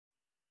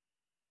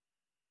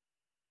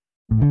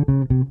What's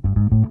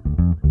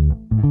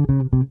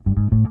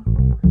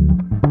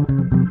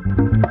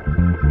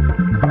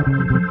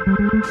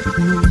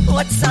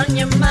on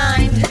your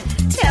mind?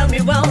 Tell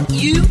me, won't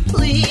you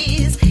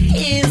please?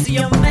 Is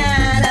your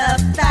man a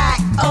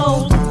fat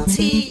old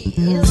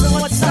tease?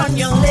 What's on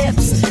your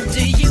lips?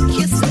 Do you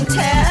kiss and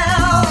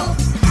tell?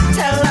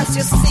 Tell us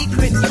your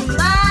secret, you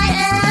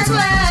might as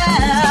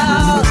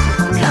well.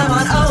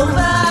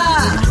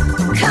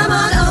 Come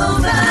on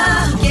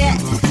over,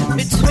 get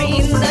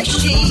between the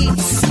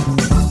sheets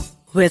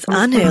with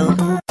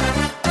Anil.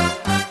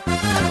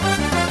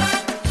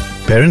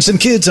 Parents and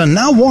kids are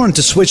now warned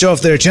to switch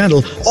off their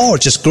channel or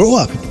just grow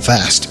up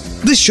fast.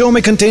 This show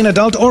may contain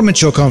adult or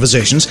mature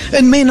conversations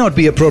and may not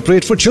be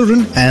appropriate for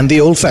children and the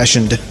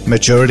old-fashioned.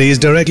 Maturity is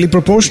directly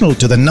proportional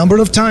to the number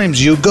of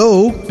times you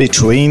go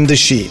between the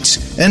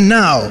sheets. And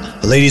now,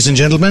 ladies and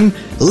gentlemen,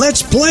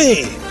 let's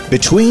play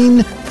Between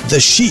the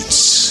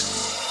Sheets.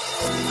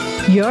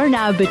 You're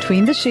now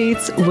Between the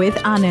Sheets with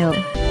Anil.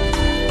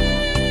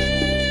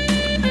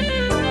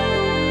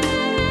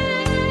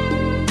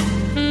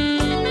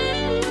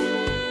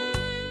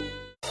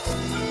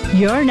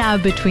 You're now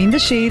Between the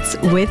Sheets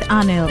with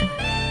Anil.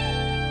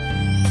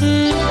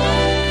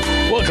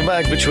 Welcome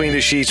back Between the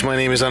Sheets. My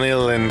name is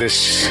Anil and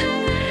this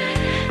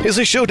is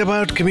a show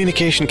about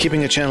communication,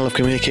 keeping a channel of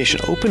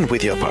communication open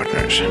with your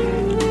partners.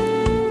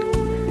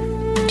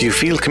 Do you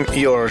feel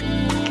your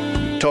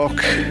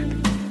talk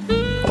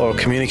or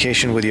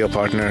communication with your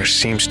partner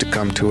seems to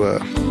come to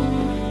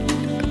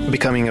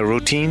becoming a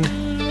routine?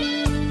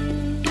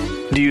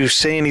 Do you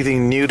say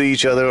anything new to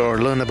each other or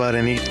learn about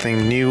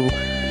anything new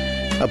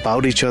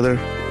about each other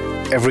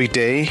every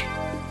day?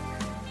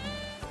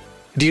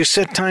 Do you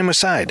set time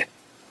aside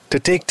to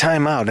take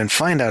time out and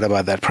find out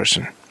about that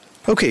person?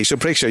 Okay, so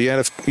Preksha,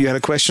 you had a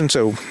question,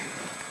 so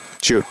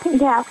shoot.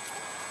 Yeah.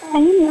 I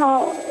mean,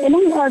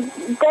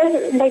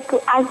 there's, like,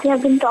 as we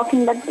have been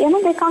talking, that,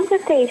 there comes a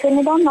stage when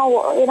you don't know,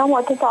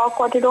 what to talk,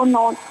 what you don't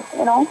know,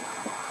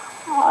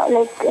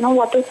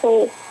 what to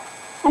say.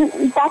 And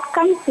that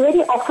comes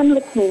very often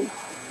with me.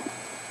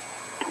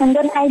 And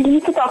then I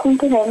leave to talking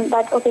to him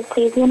that, okay,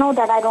 please,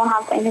 that I don't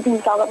have anything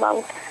to talk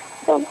about.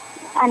 So,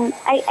 and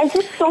I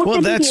just don't.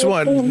 Well,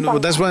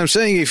 that's what I'm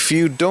saying. If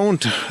you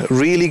don't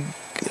really,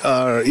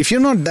 if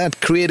you're not that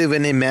creative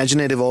and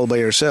imaginative all by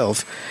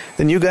yourself,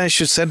 then you guys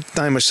should set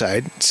time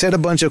aside, set a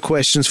bunch of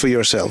questions for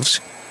yourselves,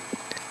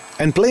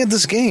 and play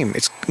this game.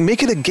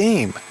 Make it a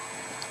game.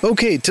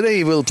 Okay,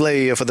 today we'll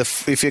play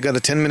if you got a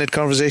 10-minute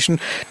conversation,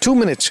 2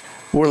 minutes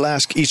we'll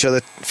ask each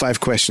other 5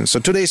 questions. So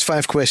today's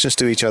 5 questions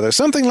to each other,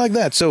 something like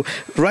that. So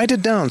write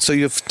it down so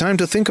you have time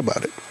to think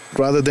about it,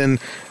 rather than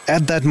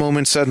at that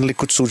moment suddenly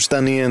kuch sochta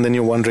nahi hai and then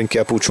you're wondering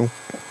kya puchun.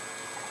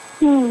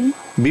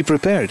 Be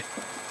prepared.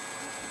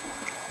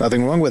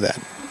 Nothing wrong with that.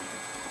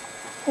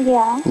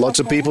 Yeah. Lots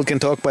of people can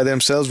talk by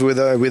themselves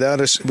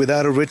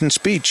without a written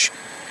speech.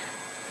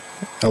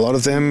 A lot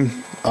of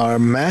them are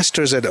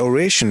masters at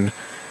oration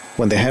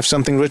when they have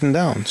something written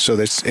down. So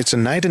it's a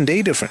night and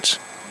day difference.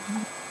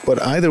 But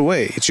either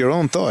way, it's your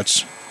own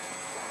thoughts.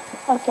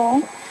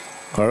 Okay.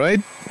 All right?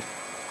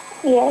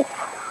 Yes.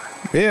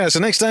 Yeah, so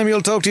next time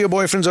you'll talk to your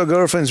boyfriends or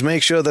girlfriends,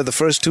 make sure that the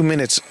first 2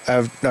 minutes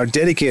are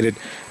dedicated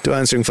to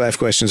answering 5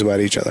 questions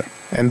about each other.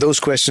 And those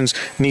questions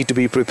need to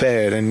be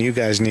prepared, and you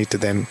guys need to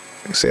then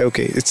say,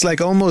 okay, it's like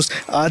almost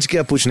aaj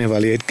kya puchne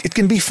wali hai. It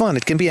can be fun,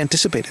 it can be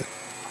anticipated.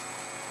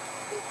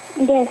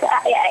 Yes,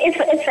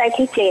 it's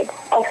rightly played,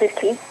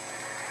 obviously.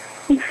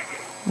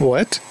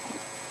 What?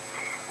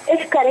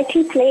 It's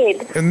correctly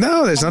played.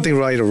 No, there's nothing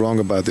right or wrong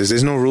about this.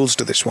 There's no rules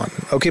to this one.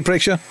 Okay,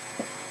 Preksha?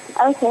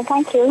 Okay,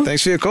 thank you.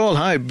 Thanks for your call.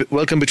 Hi,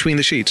 welcome Between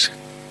the Sheets.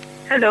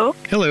 Hello.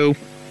 Hello.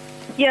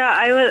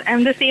 Yeah,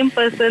 I'm the same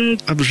person.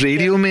 अब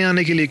radio में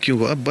आने के लिए क्यों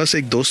हुआ? बस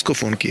एक दोस्त को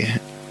फोन किए हैं.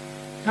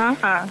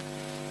 हाँ.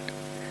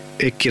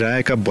 एक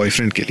किराए का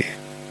बॉयफ्रेंड के लिए.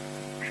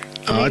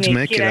 आज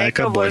मैं किराए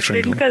का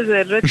बॉयफ्रेंड हूँ. का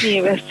जरूरत नहीं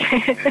है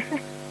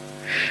वैसे.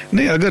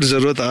 नहीं, अगर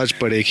जरूरत आज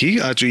पड़ेगी,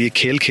 आज ये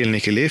खेल खेलने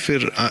के लिए,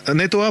 फिर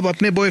नहीं तो आप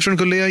अपने बॉयफ्रेंड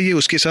को ले आइए,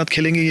 उसके साथ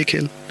खेलेंगे ये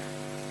खेल.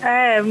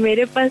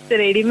 मेरे पास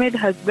रेडीमेड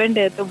हस्बैंड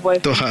है तो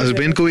बॉयफ्रेंड. तो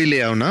हस्बैंड को ही ले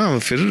आओ ना,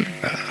 फिर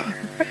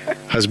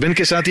हस्बैंड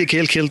के साथ ये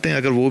खेल खेलते हैं.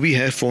 अगर वो भी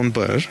है फोन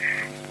पर.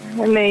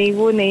 नहीं,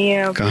 वो नहीं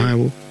है. कहाँ है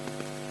वो?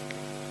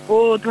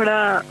 वो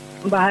थोड़ा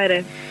बाहर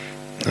है.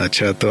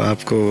 अच्छा, तो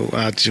आपको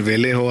आज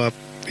वेले हो आप,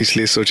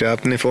 इसलिए सोचा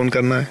आपने फोन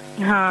करना है.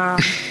 हाँ.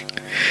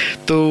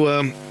 तो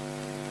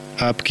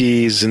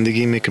आपकी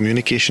जिंदगी में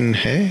कम्युनिकेशन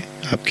है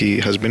आपकी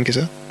हस्बैंड के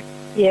साथ?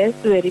 Yes,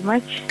 very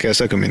much.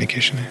 कैसा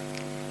कम्युनिकेशन है?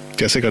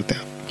 कैसे करते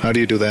हैं आप? How do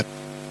you do that?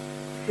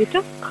 We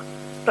talk.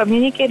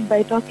 Communicate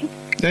by talking.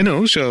 I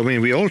know, so I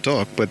mean we all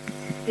talk, but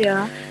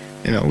yeah,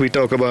 we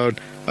talk about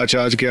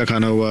अच्छा आज क्या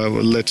खाना हुआ,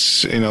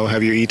 let's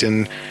have you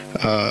eaten,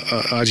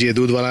 आज ये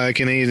दूध वाला आया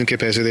कि नहीं, इनके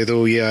पैसे दे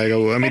दो, ये आएगा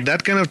वो. I mean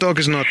that kind of talk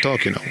is not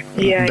talk,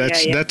 Yeah,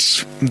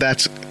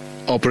 that's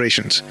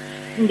operations.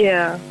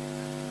 Yeah.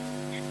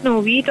 No,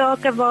 we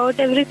talk about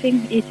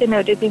everything, each and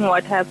everything,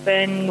 what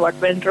happened, what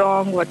went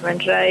wrong, what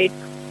went right,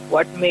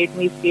 what made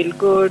me feel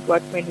good,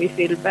 what made me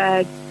feel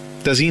bad.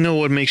 Does he know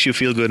what makes you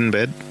feel good in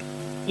bed?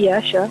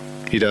 Yeah, sure.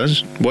 He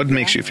does? What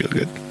makes you feel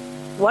good?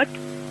 What?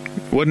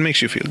 What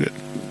makes you feel good?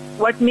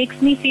 What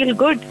makes me feel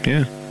good?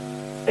 Yeah.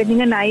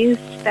 Spending a nice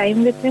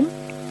time with him.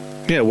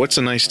 Yeah, what's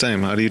a nice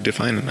time? How do you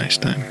define a nice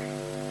time?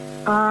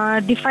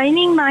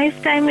 Defining nice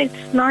time,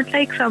 it's not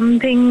like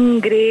something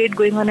great,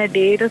 going on a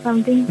date or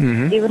something.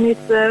 Mhm. Even if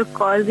it's a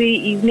cozy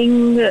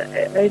evening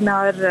in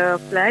our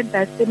flat,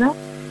 that's enough.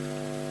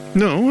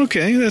 No,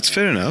 okay, that's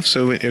fair enough.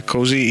 So a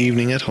cozy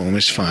evening at home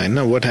is fine.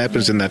 Now, what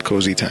happens in that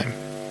cozy time?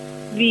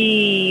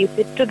 We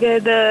sit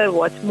together,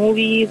 watch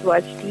movies,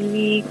 watch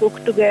TV,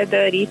 cook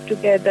together, eat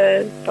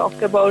together,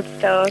 talk about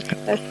stuff.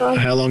 That's all.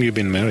 How long you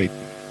been married?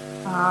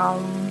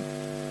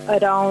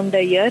 Around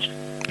a year.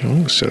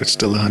 Oh, so it's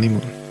still the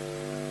honeymoon.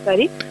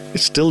 Sorry?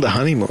 It's still the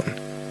honeymoon.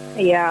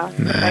 Yeah,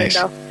 Nice.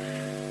 kind of.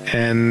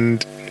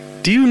 And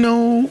do you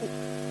know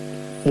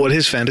what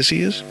his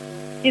fantasy is?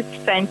 His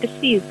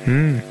fantasies.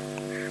 Hmm.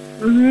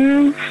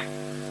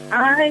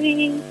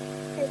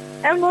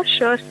 I'm not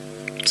sure.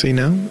 See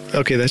now?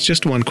 Okay, that's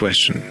just one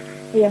question,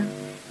 Yeah.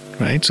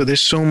 right? So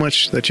there's so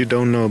much that you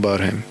don't know about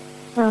him.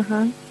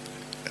 Uh-huh.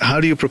 How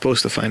do you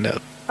propose to find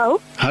out? How?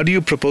 How do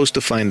you propose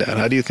to find out?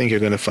 How do you think you're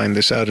going to find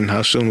this out, and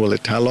how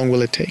long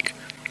will it take?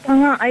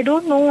 I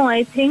don't know.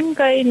 I think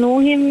I know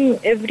him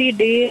every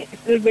day a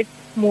little bit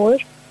more,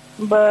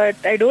 but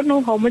I don't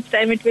know how much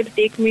time it will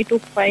take me to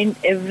find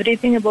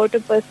everything about a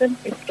person.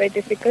 It's quite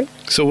difficult.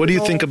 So what do you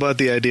No. think about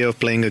the idea of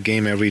playing a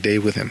game every day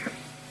with him?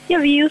 Yeah,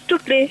 we used to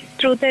play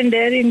Truth and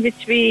Dare, in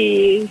which we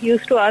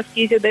used to ask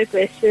each other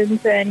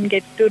questions and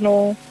get to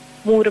know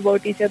more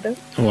about each other.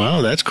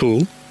 Wow, that's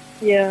cool.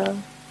 Yeah.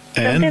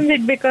 And Sometimes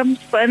it becomes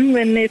fun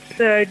when it's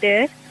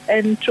Dare,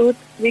 and Truth,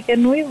 we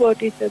can know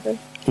about each other.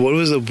 what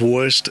was the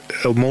worst,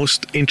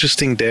 most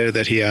interesting dare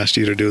that he asked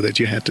you to do that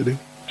you had to do?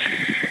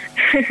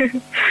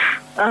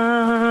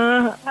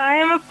 I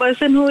am a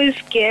person who is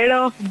scared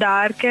of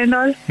dark and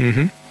all.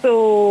 Mm-hmm.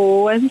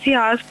 So once he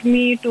asked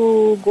me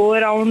to go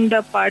around the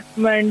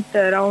apartment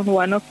around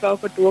 1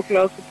 o'clock or 2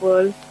 o'clock, it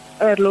was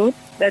alone.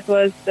 That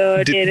was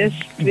the terrace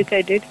which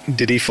I did.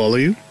 Did he follow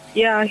you?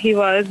 Yeah, he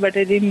was, but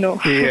I didn't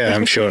know. Yeah,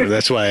 I'm sure.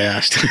 That's why I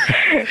asked.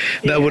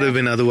 That would have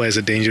been otherwise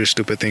a dangerous,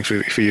 stupid thing for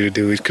you to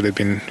do. It could have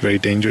been very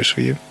dangerous for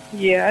you.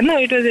 Yeah, no,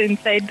 it was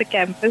inside the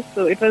campus,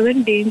 so it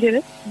wasn't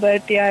dangerous.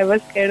 But yeah, I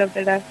was scared of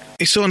the dark.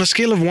 So on a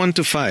scale of 1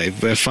 to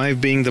 5, where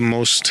 5 being the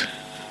most,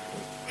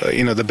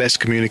 the best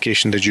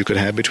communication that you could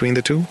have between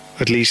the two,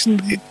 at least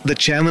the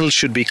channel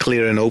should be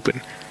clear and open.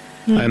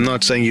 I'm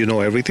not saying you know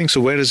everything,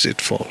 so where does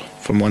it fall?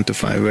 From 1 to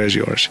 5, where's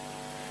yours?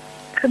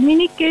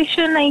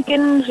 Communication, I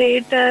can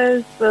rate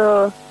as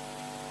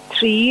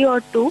 3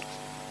 or 2.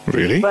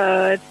 Really?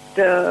 But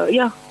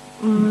yeah,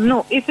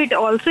 no, if it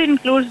also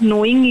includes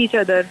knowing each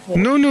other.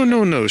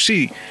 No.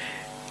 See,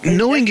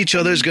 knowing each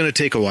other is going to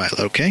take a while,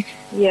 okay?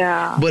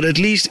 Yeah. But at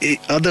least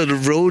are the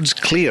roads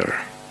clear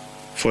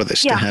for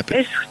this to Yeah, happen?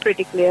 it's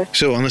pretty clear.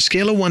 So on a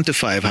scale of 1 to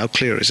 5, how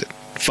clear is it?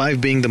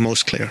 5 being the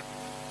most clear.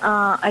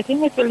 I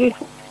think it will be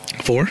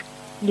 4?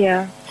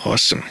 Yeah.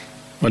 Awesome.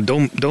 Well,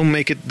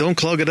 don't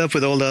clog it up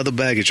with all the other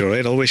baggage, all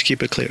right? Always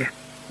keep it clear.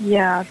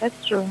 Yeah,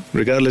 that's true.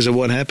 Regardless of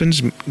what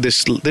happens,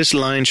 this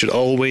line should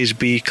always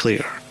be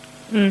clear.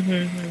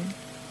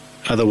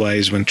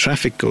 Otherwise, when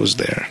traffic goes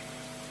there,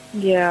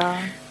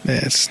 Yeah,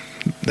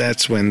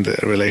 that's when the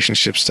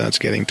relationship starts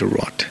getting to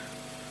rot.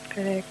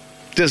 correct.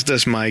 Just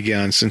as my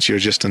gyan, since you're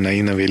just a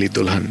Nayi Naveli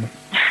Dulhan.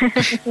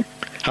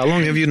 How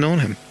long have you known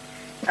him?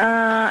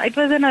 It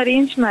was an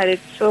arranged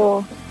marriage,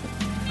 so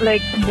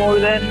like more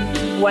than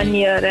 1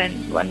 year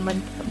and 1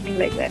 month, something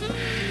like that.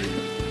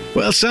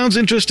 Well, sounds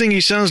interesting.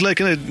 He sounds like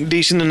a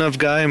decent enough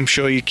guy. I'm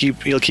sure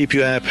he'll keep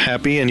you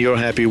happy and you're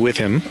happy with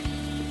him.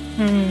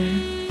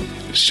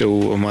 So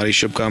हमारी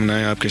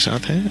शुभकामनाएं आपके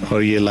साथ हैं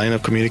और ये line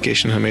of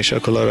communication हमेशा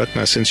खुला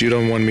रखना. Since you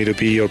don't want me to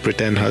be your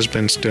pretend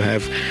husbands to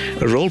have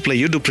a role play,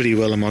 you do pretty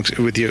well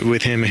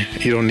with him.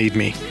 You don't need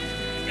me.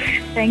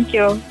 Thank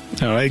you.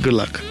 All right, good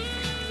luck.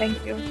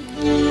 Thank you.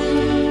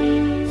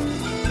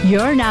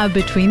 You're now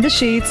between the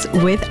sheets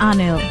with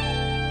Anil.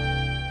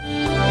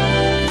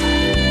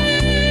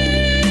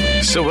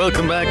 So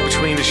welcome back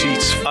Between the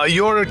Sheets. Are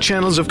your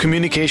channels of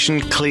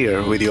communication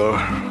clear with your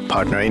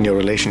partner in your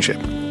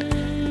relationship?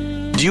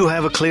 Do you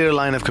have a clear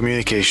line of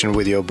communication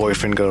with your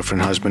boyfriend,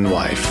 girlfriend, husband,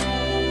 wife?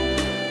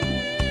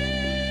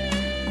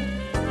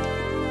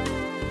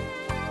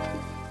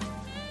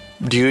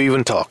 Do you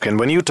even talk? And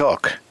when you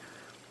talk,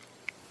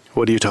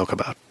 what do you talk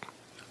about?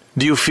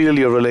 Do you feel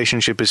your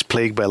relationship is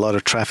plagued by a lot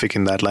of traffic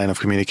in that line of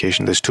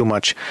communication? There's too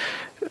much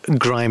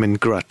grime and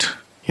grut.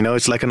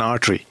 It's like an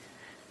artery.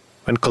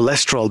 When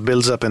cholesterol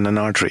builds up in an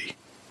artery,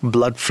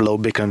 blood flow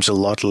becomes a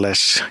lot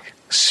less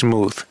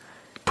smooth,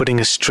 putting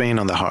a strain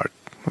on the heart,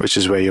 which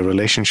is where your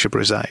relationship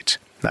resides.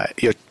 Now,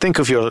 think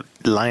of your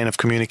line of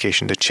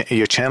communication,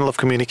 your channel of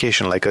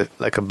communication like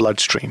a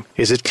bloodstream.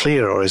 Is it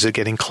clear or is it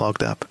getting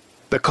clogged up?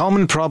 The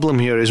common problem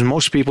here is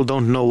most people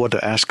don't know what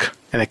to ask.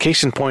 And a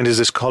case in point is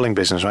this calling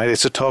business, right?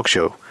 It's a talk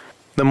show.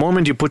 The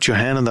moment you put your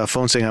hand on that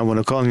phone saying, I want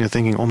to call, and you're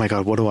thinking, oh my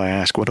God, what do I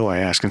ask? What do I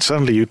ask? And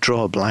suddenly you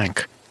draw a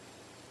blank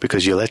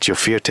because you let your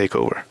fear take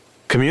over.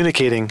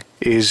 communicating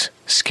is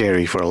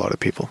scary for a lot of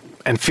people.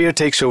 And fear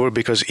takes over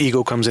because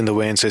ego comes in the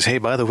way and says, hey,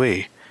 by the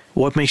way,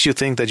 what makes you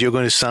think that you're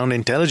going to sound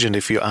intelligent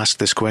if you ask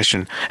this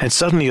question? And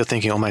suddenly you're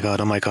thinking, oh my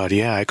God,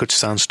 yeah, I could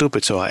sound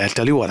stupid. So I'll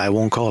tell you what, I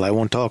won't call, I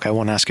won't talk, I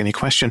won't ask any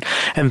question.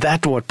 And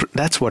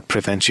that's what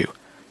prevents you,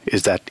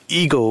 is that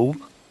ego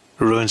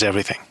ruins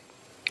everything.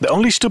 The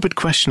only stupid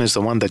question is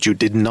the one that you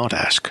did not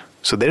ask.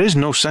 So there is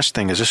no such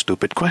thing as a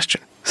stupid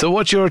question. So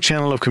what's your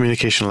channel of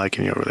communication like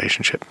in your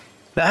relationship?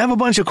 Now I have a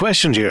bunch of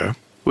questions here,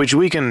 which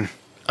we can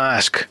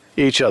ask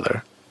each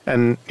other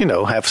and,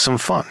 have some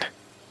fun.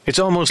 It's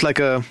almost like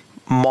a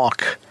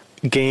mock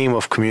game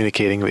of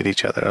communicating with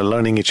each other or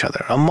learning each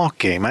other. A mock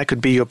game. I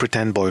could be your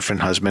pretend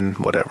boyfriend, husband,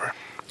 whatever.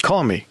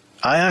 Call me.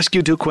 I ask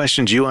you 2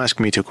 questions, you ask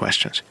me 2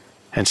 questions.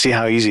 And see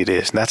how easy it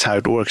is. That's how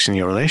it works in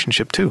your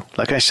relationship too.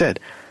 Like I said,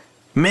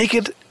 make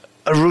it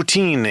a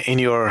routine in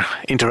your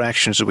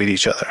interactions with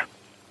each other.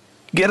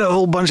 Get a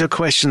whole bunch of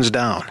questions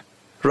down.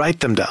 Write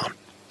them down.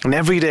 And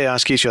every day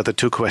ask each other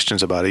 2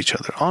 questions about each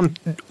other on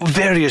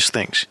various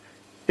things.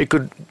 It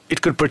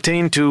could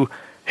pertain to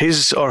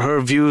his or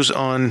her views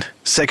on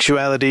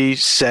sexuality,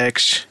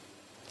 sex,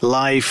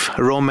 life,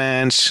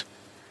 romance,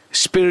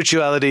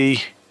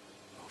 spirituality,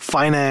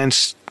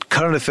 finance,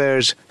 current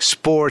affairs,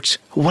 sports,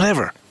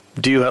 whatever.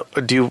 Do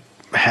you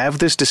have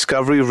this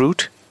discovery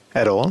route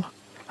at all?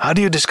 How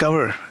do you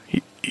discover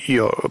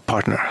your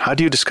partner? How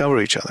do you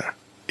discover each other?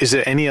 Is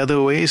there any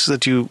other ways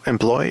that you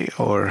employ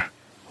or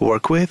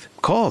work with?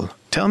 Call.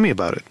 Tell me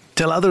about it.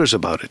 Tell others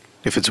about it.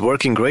 If it's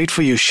working great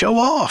for you, show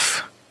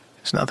off.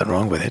 There's nothing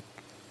wrong with it.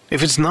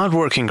 If it's not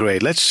working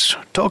great, let's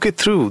talk it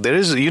through.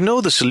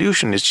 The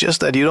solution. It's just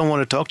that you don't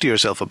want to talk to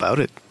yourself about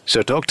it.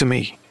 So talk to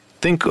me.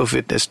 Think of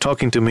it as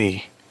talking to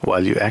me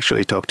while you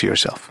actually talk to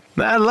yourself.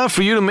 Now, I'd love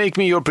for you to make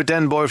me your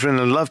pretend boyfriend.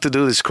 I'd love to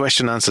do this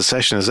question answer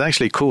session. It's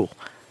actually cool.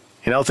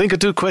 Think of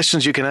 2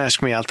 questions you can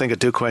ask me. I'll think of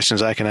 2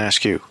 questions I can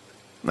ask you.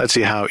 Let's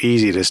see how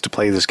easy it is to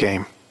play this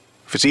game.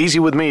 If it's easy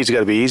with me, it's got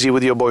to be easy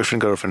with your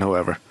boyfriend, girlfriend,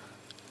 whoever.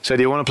 So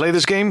do you want to play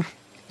this game?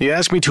 You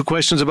ask me 2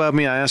 questions about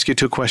me, I ask you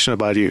 2 questions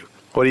about you.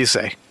 What do you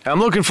say? I'm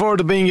looking forward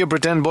to being your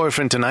pretend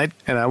boyfriend tonight,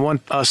 and I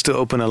want us to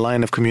open a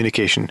line of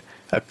communication,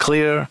 a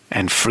clear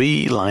and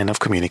free line of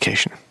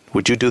communication.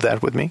 Would you do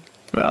that with me?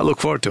 Well, I look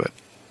forward to it.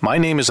 My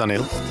name is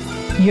Anil.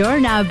 You're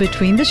now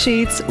between the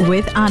sheets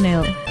with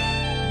Anil.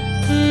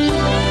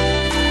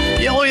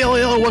 Yo,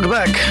 welcome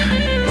back.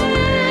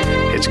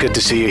 It's good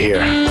to see you here.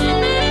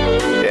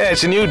 Yeah,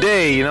 it's a new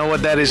day. You know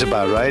what that is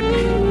about, right?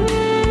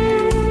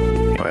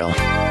 Well,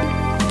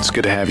 it's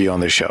good to have you on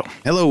the show.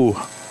 Hello.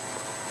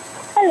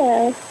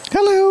 Hello.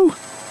 Hello.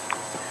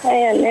 Hi,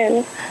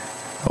 Anil.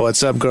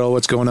 What's up, girl?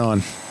 What's going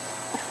on?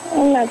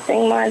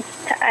 Nothing much.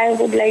 I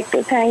would like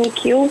to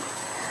thank you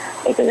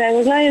because I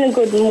was not in a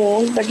good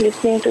mood, but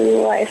listening to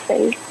you, I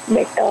felt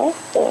better.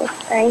 So,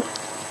 thanks.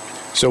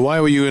 So why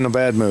were you in a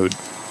bad mood?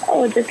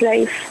 Oh, just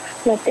life.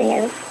 Nothing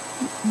else.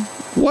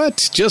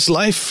 What? Just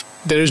life?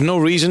 There is no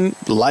reason?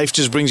 Life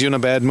just brings you in a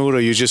bad mood,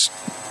 or you just...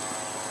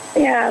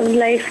 Yeah,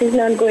 life is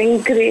not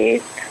going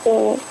great,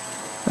 so...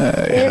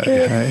 Sad.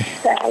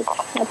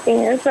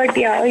 Nothing else. But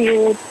yeah,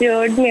 you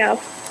cheered me up.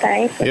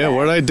 Thanks for that.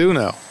 What did I do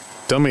now?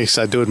 Tell me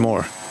so I do it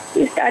more.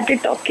 You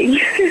started talking.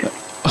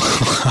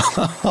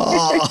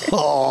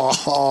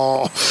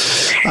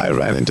 I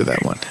ran into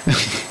that one.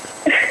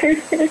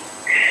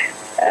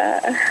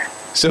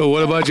 So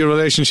what about your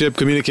relationship,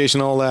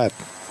 communication, all that?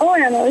 Oh,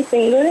 I'm all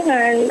single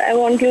and I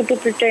want you to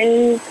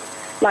pretend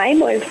my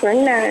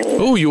boyfriend and...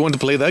 Oh, you want to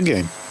play that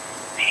game?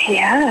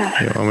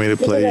 Yeah. You want me to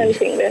play... Because I'm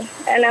single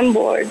and I'm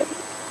bored.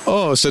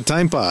 Oh, so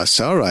time pass.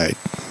 All right.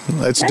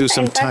 Let's do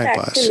some time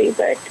pass. Actually,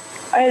 but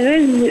I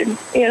always,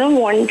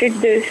 wanted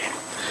this.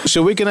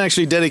 So we can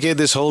actually dedicate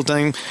this whole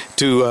time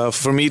to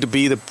for me to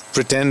be the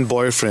pretend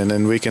boyfriend,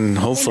 and we can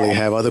hopefully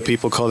have other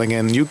people calling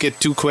in. You get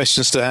 2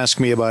 questions to ask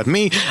me about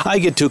me. I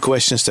get 2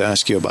 questions to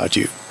ask you about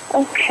you.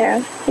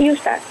 Okay. You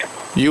start.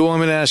 You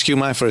want me to ask you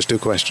my first 2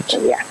 questions?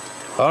 Yeah.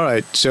 All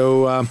right.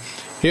 So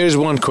here's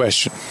one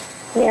question.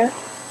 Yeah.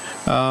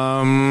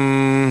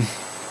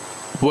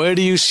 Where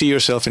do you see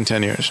yourself in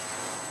 10 years?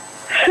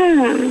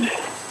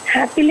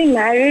 Happily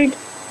married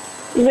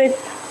with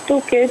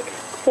 2 kids.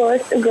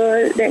 First a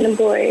girl, then a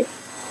boy.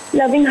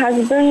 Loving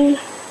husband,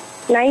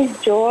 nice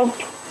job.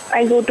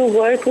 I go to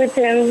work with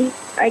him.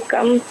 I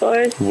come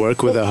first.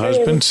 Work with a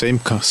husband? Same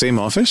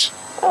office?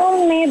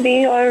 Oh,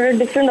 maybe, or a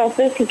different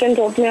office. He can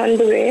drop me on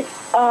the way.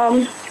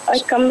 I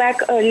come back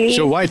early.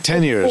 So why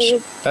 10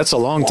 years? That's a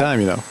long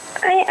time,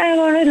 I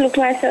want to look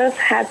myself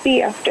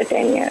happy after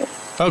 10 years.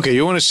 Okay,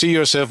 you want to see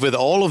yourself with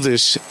all of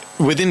this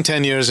within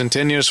 10 years, and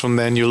 10 years from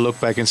then, you'll look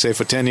back and say,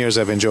 for 10 years,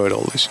 I've enjoyed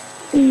all this.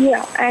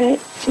 Yeah, and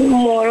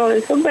more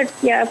also. But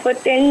yeah, for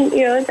 10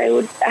 years, I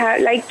would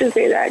like to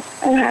say that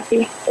I'm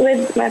happy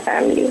with my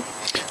family.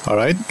 All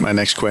right, my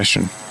next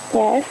question.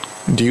 Yes?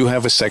 Do you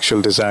have a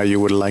sexual desire you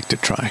would like to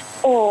try?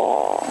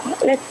 Oh,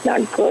 let's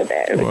not go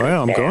there.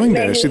 Well, I'm going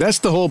there. See, that's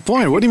the whole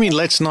point. What do you mean,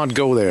 let's not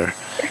go there?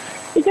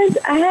 Because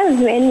I have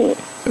many.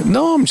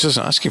 No, I'm just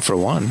asking for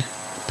one.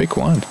 Pick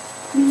one.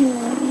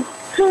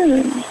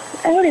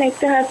 I would like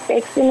to have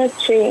sex in a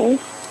train.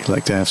 You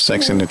like to have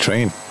sex in the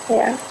train?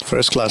 Yeah.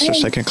 First class or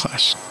second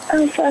class?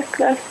 First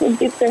class would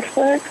be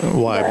preferred.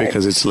 Why? but-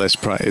 Because it's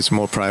it's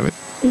more private?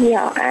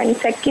 Yeah, and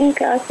second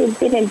class would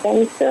be an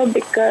adventure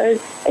because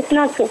it's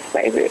not so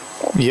private.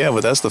 Yeah,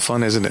 but that's the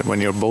fun, isn't it?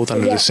 When you're both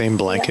under Yeah, the same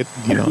blanket,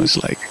 you know, it's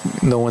like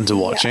no one's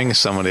watching.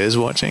 Someone is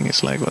watching.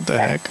 It's like, what the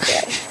heck?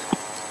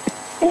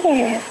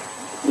 Yes,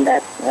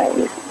 that's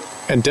right.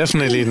 And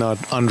definitely not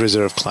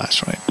unreserved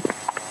class, right?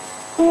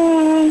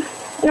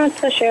 Not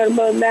so sure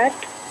about that.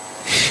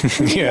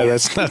 Yeah,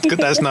 that's not good.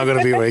 That's not going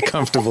to be very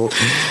comfortable.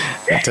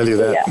 I'll tell you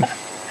that.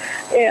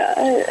 Yeah,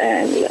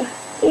 and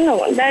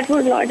no, that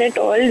would not at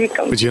all be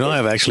comfortable. But you know,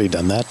 I've actually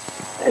done that.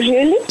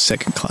 Really?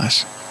 Second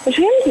class.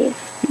 Really?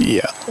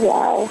 Yeah.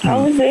 Wow.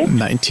 How was it?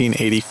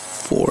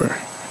 1984,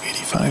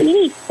 85.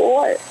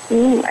 84.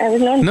 I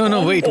was not. No,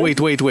 born wait.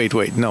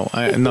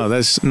 then. No,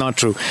 that's not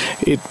true.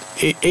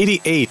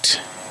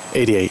 88.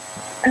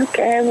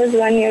 Okay, I was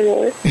 1 year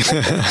old.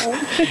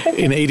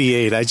 In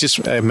 88,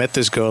 I met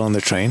this girl on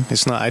the train.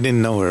 I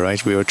didn't know her,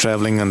 right? We were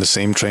traveling on the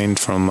same train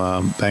from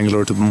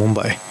Bangalore to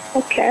Mumbai.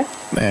 Okay.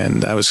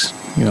 And I was,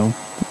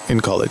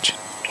 in college.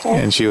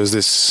 Okay. And she was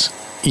this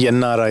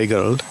NRI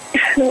girl.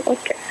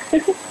 Okay.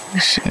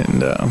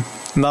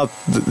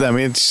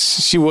 And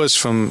she was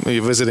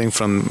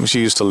she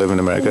used to live in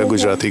America, a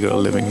Gujarati girl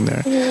living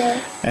there.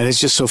 Yeah. And it's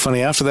just so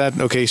funny. After that,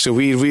 okay, so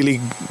we really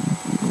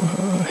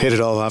hit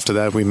it off after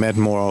that. We met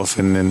more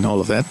often and all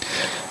of that.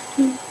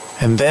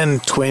 And then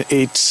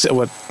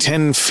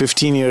 10,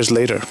 15 years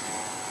later,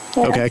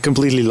 okay, I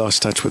completely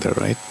lost touch with her,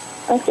 right?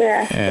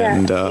 Okay.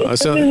 And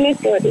so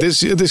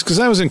this because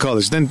I was in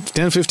college. Then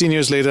 10, 15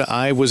 years later,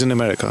 I was in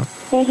America,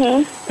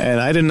 and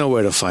I didn't know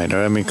where to find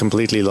her. I mean,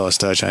 completely lost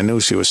touch. I knew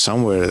she was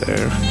somewhere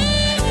there.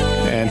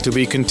 And to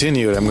be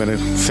continued, I'm going to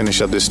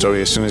finish up this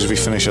story as soon as we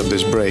finish up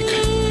this break.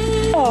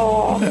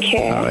 Oh,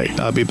 okay. All right,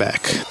 I'll be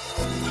back.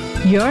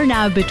 You're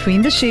now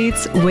Between the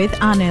Sheets with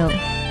Anil.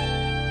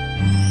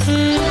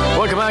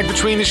 Welcome back,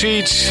 Between the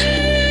Sheets.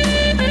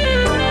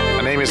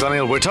 My name is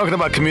Anil. We're talking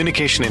about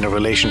communication in a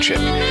relationship.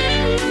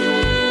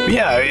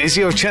 Yeah, is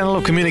your channel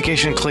of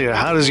communication clear?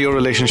 How is your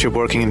relationship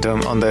working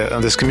on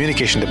this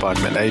communication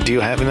department? Do you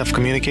have enough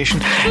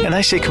communication? And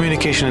I say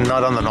communication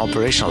not on an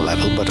operational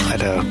level, but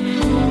at a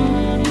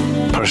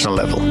personal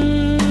level.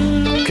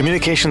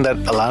 Communication that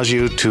allows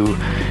you to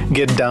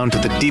get down to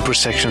the deeper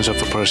sections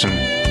of a person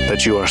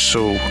that you are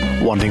so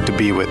wanting to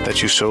be with,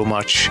 that you so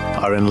much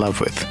are in love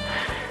with.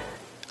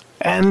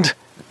 And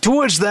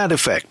towards that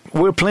effect,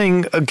 we're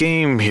playing a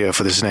game here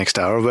for this next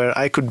hour where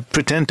I could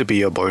pretend to be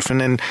your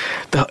boyfriend, and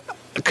the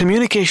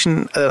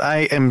communication that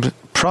I am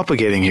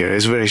propagating here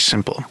is very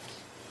simple.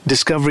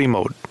 Discovery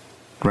mode,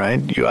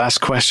 right? You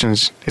ask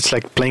questions. It's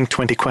like playing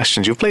 20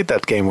 questions. You played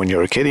that game when you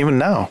were a kid. Even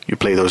now, you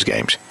play those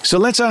games. So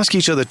let's ask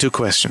each other 2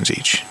 questions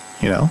each,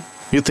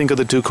 You think of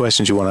the 2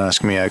 questions you want to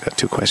ask me. I got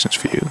 2 questions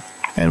for you.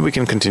 And we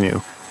can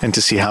continue and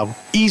to see how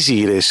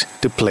easy it is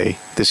to play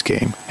this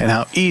game and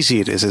how easy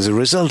it is as a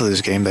result of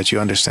this game that you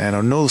understand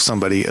or know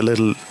somebody a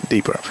little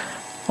deeper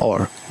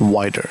or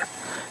wider.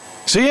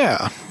 So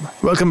yeah,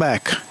 welcome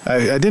back.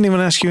 I didn't even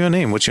ask you your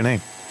name. What's your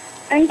name?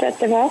 I'm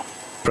Pratibha.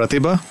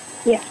 Pratibha?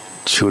 Yeah.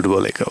 Chhoot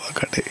bolega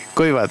wakate.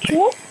 Koi baat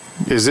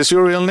nahi. Is this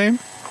your real name?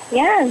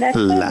 Yeah, that's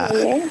my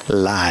name.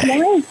 Lie.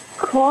 My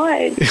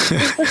God. This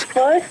is the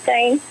first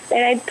time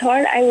that I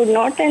thought I would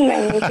not tell my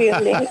real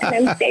name.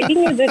 And I'm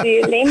telling you the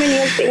real name and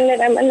you're saying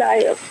that I'm a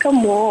liar.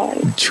 Come on.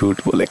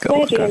 Chhoot bolega My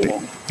real wakate.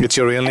 name. It's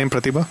your real name,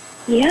 Pratibha?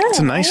 Yeah. It's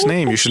a nice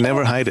name. You should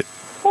never hide it.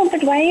 Oh,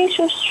 but why are you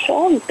so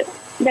shocked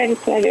that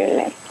it's my real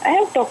name? I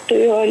have talked to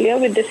you earlier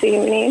with the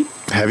same name.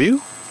 Have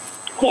you?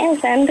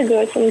 Yes, I'm the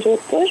girl from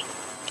Jodhpur.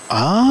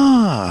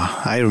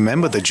 Ah, I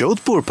remember the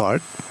Jodhpur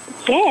part.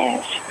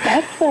 Yes,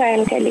 that's why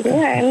I'm telling you.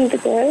 I'm the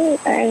girl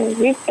and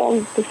we've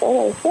talked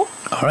before also.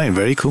 All right,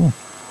 very cool.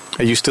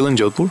 Are you still in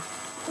Jodhpur?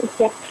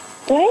 Yep.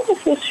 Why are you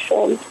so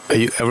shocked? Are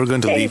you ever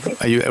going to leave?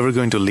 Are you ever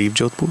going to leave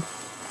Jodhpur?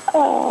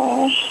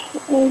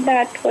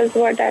 That was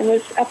what I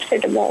was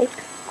upset about.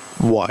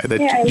 Why?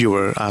 That you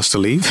were asked to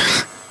leave?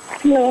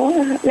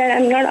 No, that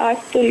I'm not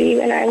asked to leave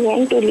and I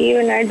want to leave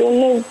and I don't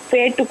know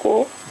where to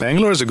go.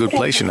 Bangalore is a good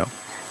place,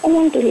 I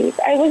want to leave.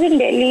 I was in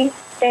Delhi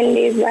 10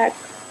 days back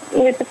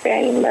with a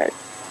friend, but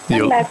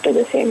I'm back to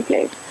the same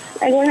place.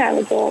 I don't have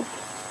a job.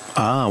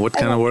 Ah, what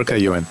kind of work are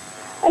you in?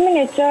 I'm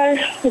in HR.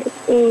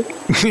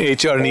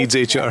 HR needs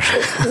HR.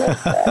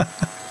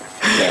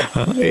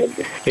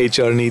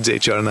 HR needs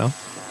HR now.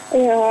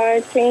 Yeah,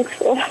 I think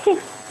so.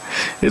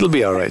 It'll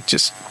be all right.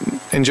 Just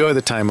enjoy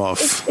the time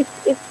off.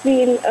 It's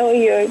been a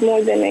year,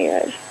 more than a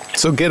year.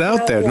 So get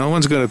out there. No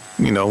one's going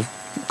to,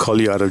 call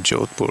you out of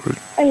Jodhpur.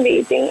 I'm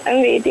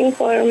waiting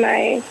for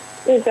my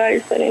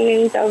result for an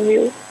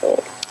interview.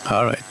 So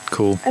all right,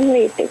 cool. I'm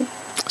waiting.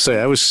 So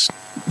I was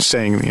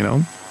saying,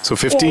 so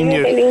 15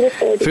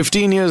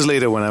 years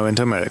later when I went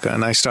to America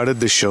and I started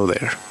this show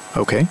there,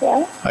 okay?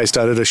 Yeah. I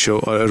started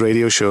a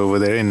radio show over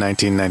there in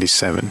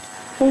 1997.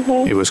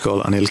 Mm-hmm. It was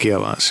called Anil Ki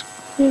Awaaz.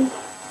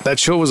 That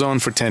show was on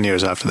for 10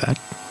 years after that.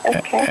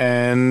 Okay.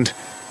 And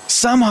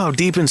somehow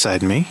deep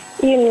inside me,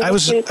 You know,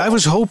 I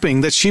was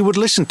hoping that she would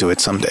listen to it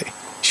someday.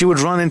 She would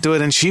run into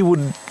it and she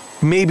would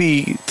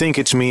maybe think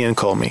it's me and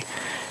call me.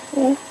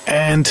 Yeah.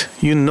 And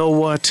you know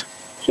what?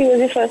 She was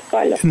the first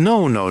caller.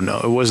 No,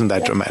 it wasn't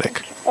that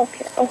dramatic.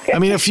 Okay. I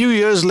mean, a few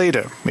years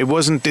later,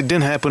 it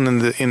didn't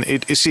happen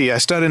you see, I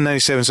started in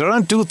 97, so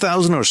around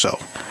 2000 or so.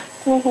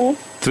 Mm-hmm.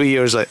 3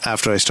 years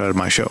after I started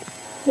my show.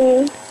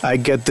 I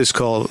get this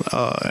call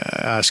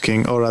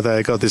asking, or rather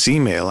I got this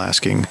email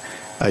asking,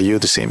 are you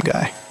the same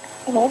guy?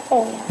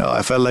 Oh.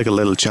 I felt like a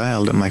little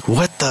child. I'm like,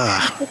 what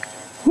the?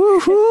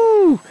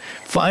 Woohoo!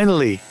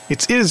 Finally,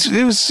 it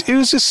was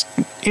just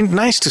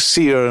nice to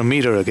see her and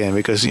meet her again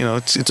because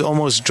it's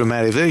almost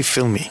dramatic, very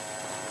filmy.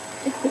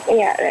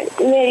 Yeah, right.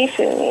 Very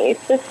filmy.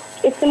 It's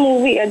a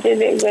movie. Ajay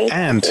Devgan.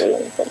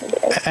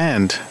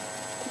 And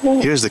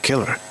here's the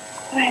killer.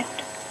 What?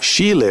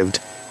 She lived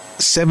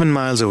 7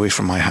 miles away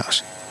from my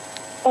house.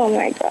 Oh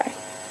my God.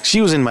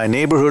 She was in my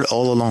neighborhood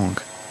all along.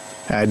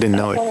 I didn't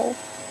know it.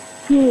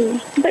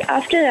 But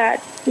after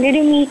that, did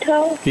you meet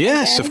her?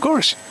 Yes, again? of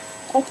course.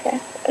 Okay.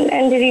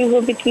 And did you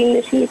go between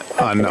the sheets?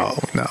 Oh, no.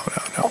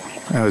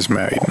 Okay. I was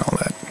married and all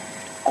that.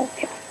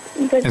 Okay.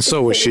 But And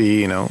so was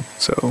she,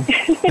 so.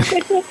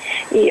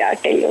 Yeah,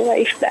 tell your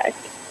wife that.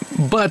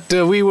 But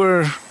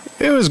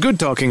it was good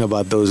talking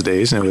about those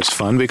days, and it was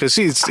fun because,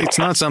 see, it's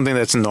not something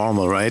that's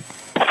normal, right?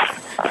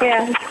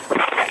 Yeah.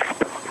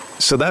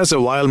 So that's a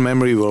wild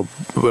memory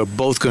we're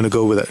both going to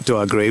go to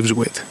our graves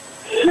with.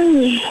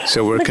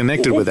 So we're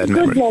connected with that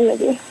memory.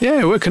 Memory.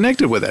 Yeah, we're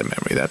connected with that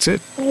memory. That's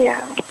it.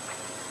 Yeah.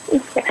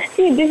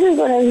 See, this is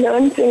what I've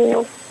learned from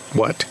you.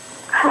 What?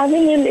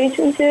 Having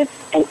relationships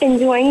and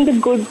enjoying the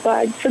good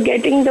part,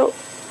 forgetting the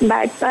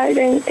bad part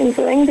and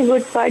enjoying the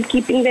good part,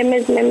 keeping them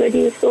as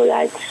memories so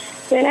that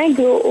when I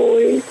grow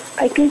old,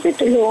 I can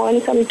sit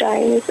alone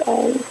sometimes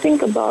and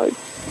think about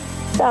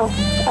stuff.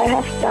 I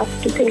have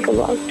stuff to think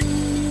about.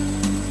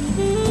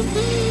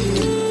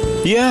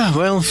 Yeah,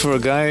 well, for a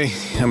guy,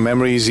 a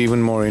memory is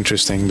even more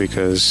interesting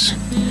because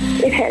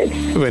It helps.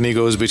 when he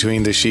goes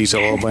between the sheets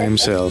all by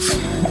himself,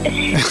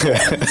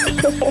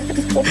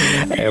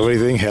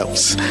 everything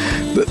helps.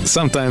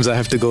 Sometimes I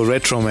have to go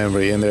retro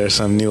memory, and there are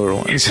some newer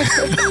ones.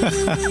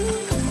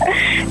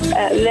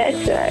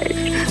 That's right.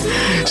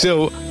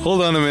 So,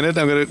 hold on a minute.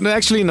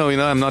 Actually, no,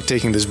 I'm not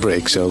taking this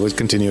break, so we'll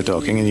continue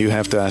talking, and you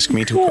have to ask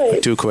me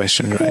two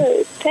questions, right?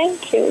 Good.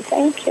 Thank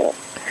you.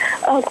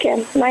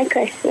 Okay, my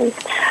question.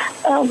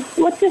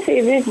 What's your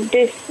favorite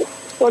dish?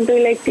 What do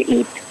you like to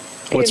eat?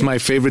 What's my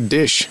favorite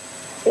dish?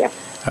 Yeah.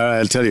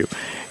 I'll tell you.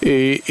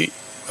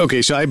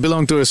 Okay, so I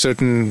belong to a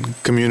certain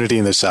community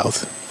in the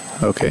South.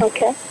 Okay.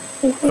 Okay.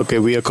 Okay,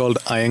 we are called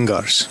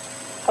Iyengars.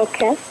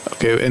 Okay.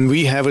 Okay, and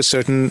we have a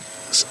certain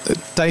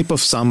type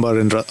of sambar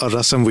and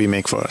rasam we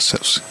make for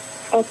ourselves.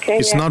 Okay.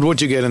 It's not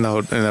what you get in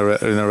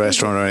a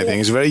restaurant or anything.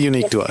 It's very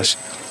unique to us.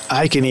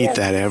 I can eat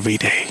that every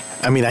day.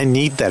 I mean, I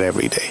need that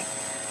every day.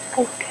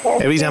 Okay.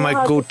 Every time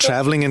I go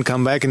traveling and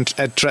come back, and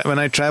when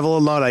I travel a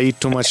lot, I eat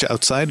too much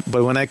outside.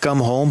 But when I come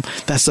home,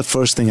 that's the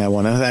first thing I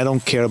want. I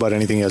don't care about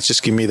anything else.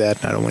 Just give me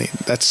that. I don't want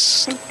to.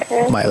 That's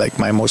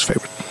my most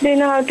favorite. Do you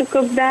know how to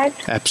cook that?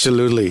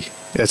 Absolutely,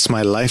 that's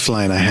my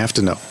lifeline. I have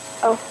to know.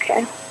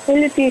 Okay. Will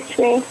you teach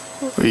me?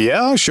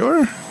 Yeah,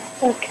 sure.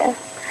 Okay.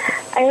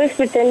 I was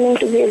pretending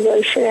to be a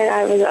girlfriend and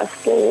I was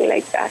asking you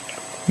like that.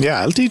 Yeah,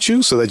 I'll teach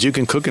you so that you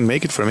can cook and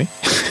make it for me.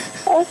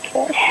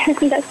 Okay.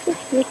 That's so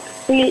sweet.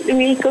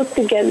 We'll cook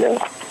together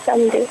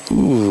someday.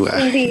 Ooh,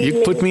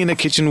 you put me in a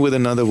kitchen with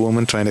another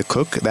woman trying to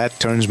cook, that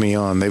turns me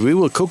on. We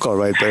will cook all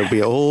right, but it'll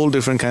be a whole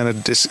different kind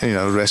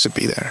of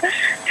recipe there.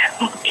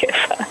 Okay,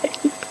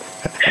 fine.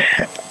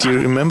 Do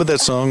you remember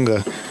that song?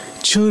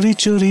 Chori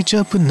chori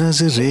jab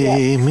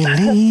nazare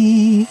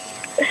mili,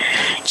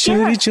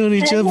 chori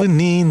chori jab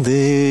neend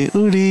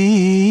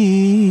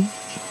udi.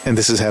 And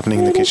this is happening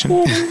in the kitchen.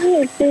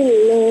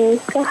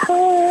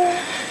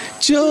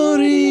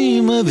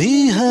 Chori mein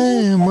bhi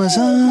hai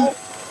maza.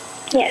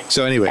 Yes.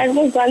 So anyway. That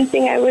was one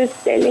thing I was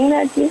telling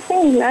that you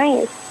sound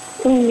nice.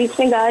 तुम बीच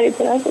में गा रहे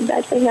थे ना, so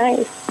that was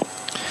nice.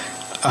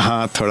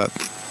 हाँ, थोड़ा.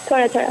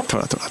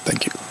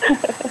 Thank you.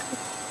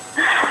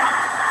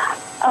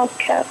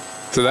 Okay.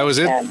 So that was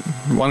it?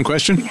 One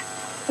question?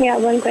 Yeah,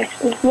 one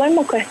question. One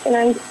more question,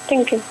 I'm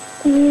thinking.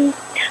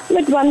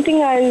 But one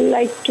thing I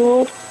like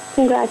to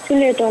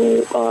congratulate on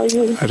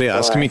you. अरे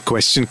ask me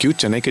question क्यों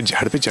चने के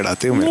झाड़ पे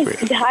चढ़ाते हो मेरे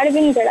को? झाड़ भी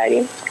नहीं चढ़ा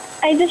रही.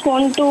 I just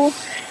want to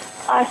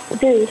ask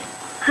this.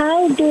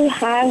 How do you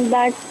have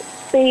that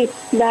faith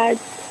that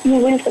you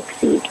will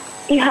succeed?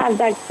 You have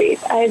that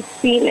faith. I've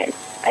seen it.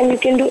 And you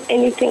can do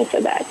anything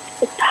for that.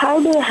 But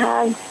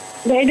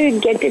where do you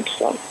get it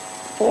from?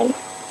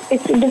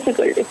 It's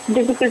difficult. It's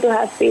difficult to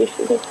have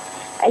patience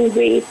and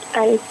wait.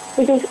 And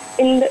because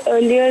in the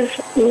earlier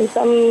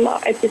some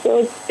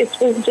episodes, it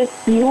was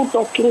just you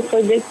talking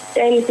for just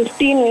 10,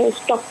 15 minutes,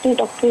 talking.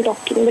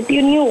 But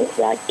you knew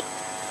that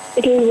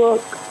it will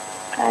work.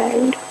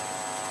 And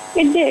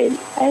it did.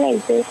 I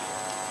like this.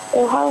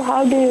 So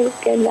how do you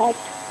get that?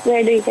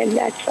 Where do you get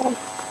that from?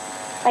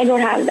 I don't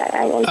have that.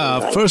 I want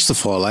to First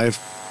of all,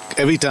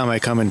 every time I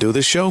come and do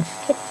this show,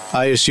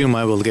 I assume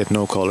I will get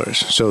no callers.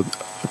 So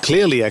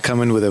clearly I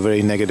come in with a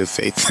very negative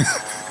faith.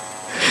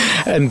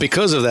 And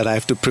because of that, I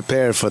have to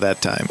prepare for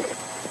that time.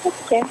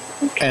 Okay.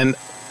 And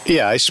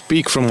yeah, I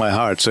speak from my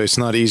heart, so it's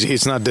not easy.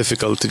 It's not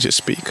difficult to just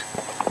speak.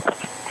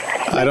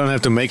 I don't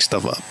have to make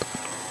stuff up.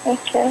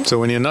 Okay. So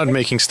when you're not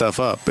making stuff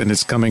up and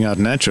it's coming out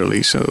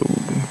naturally, so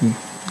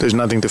there's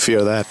nothing to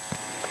fear that.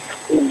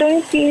 Don't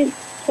you feel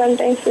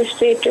sometimes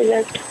frustrated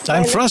that...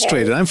 I'm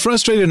frustrated. I'm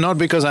frustrated not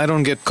because I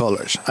don't get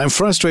callers. I'm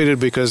frustrated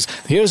because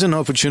here's an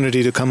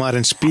opportunity to come out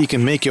and speak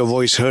and make your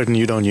voice heard and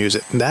you don't use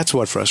it. That's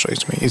what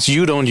frustrates me. It's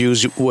you don't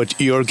use what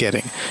you're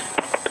getting.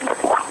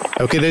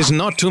 Okay, there's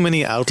not too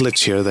many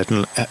outlets here that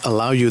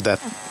allow you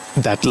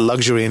that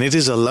luxury. And it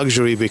is a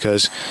luxury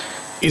because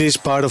it is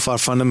part of our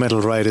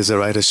fundamental right as a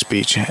right of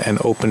speech and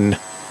open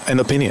and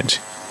opinions.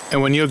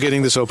 And when you're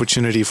getting this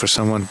opportunity for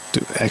someone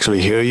to actually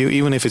hear you,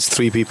 even if it's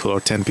 3 people or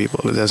 10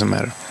 people, it doesn't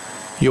matter.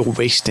 You're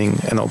wasting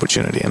an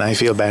opportunity, and I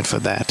feel bad for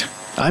that.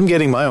 I'm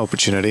getting my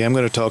opportunity. I'm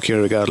going to talk here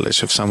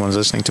regardless if someone's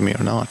listening to me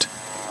or not.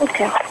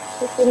 Okay.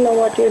 You know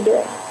what you're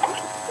doing.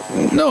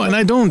 No, and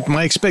I don't.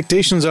 My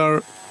expectations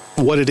are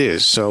what it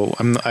is, so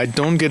I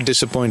don't get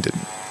disappointed.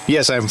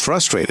 Yes, I'm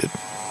frustrated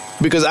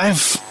because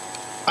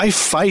I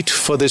fight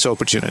for this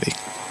opportunity.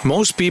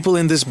 Most people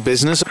in this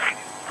business,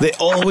 they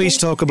always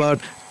talk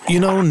about,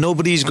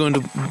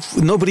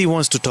 nobody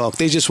wants to talk.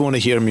 They just want to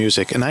hear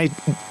music. And I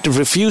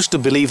refuse to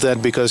believe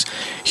that because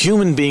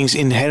human beings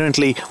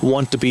inherently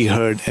want to be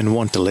heard and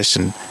want to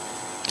listen.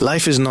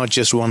 Life is not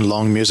just one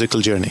long musical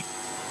journey.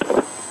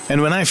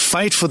 And when I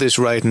fight for this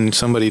right and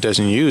somebody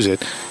doesn't use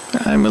it,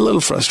 I'm a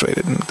little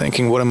frustrated and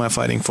thinking, what am I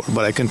fighting for?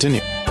 But I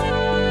continue.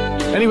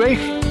 Anyway,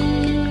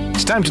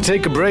 it's time to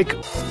take a break.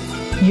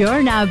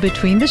 You're now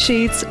Between the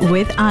Sheets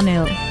with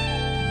Anil.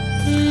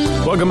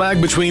 Welcome back,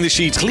 Between the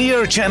Sheets.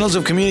 Clear channels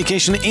of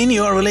communication in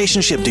your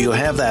relationship. Do you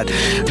have that?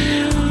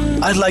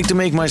 I'd like to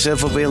make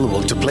myself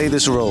available to play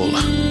this role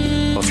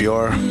of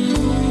your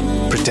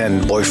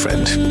pretend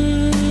boyfriend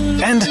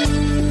and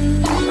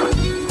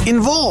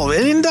involve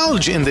and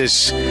indulge in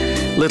this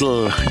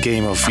little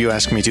game of you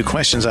ask me 2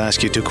 questions, I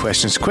ask you 2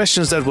 questions.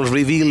 Questions that will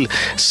reveal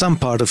some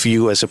part of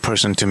you as a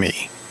person to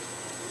me.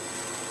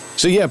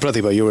 So yeah,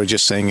 Pratibha, you were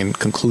just saying in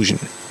conclusion.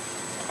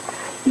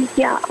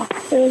 Yeah,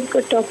 it was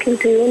good talking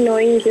to you,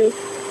 knowing you.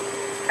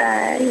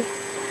 And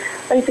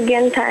once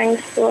again,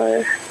 thanks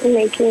for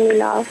making me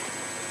laugh.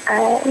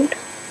 And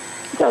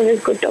it's always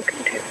good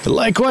talking to you.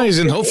 Likewise,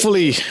 and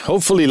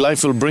hopefully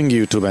life will bring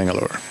you to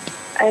Bangalore.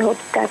 I hope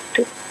that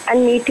too.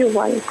 And meet you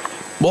once.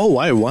 Well,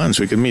 why once?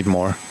 We could meet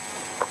more.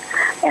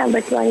 Yeah,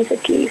 but once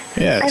at least.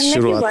 Yeah, I've met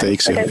you once,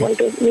 takes but I want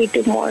to meet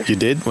you more. You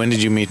did? When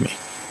did you meet me?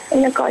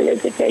 In a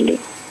college at Delhi.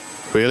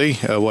 Really?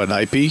 What,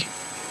 IP?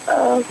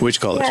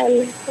 Which college?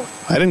 Well,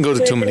 I didn't go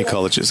to too many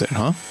colleges there,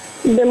 huh?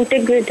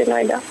 BIMTech, Greater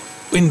Noida.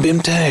 In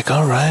BIMTech,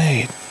 all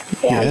right.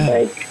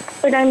 Yeah.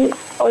 But I'm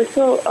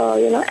also,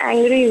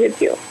 angry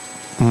with you.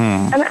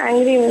 I'm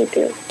angry with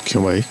you.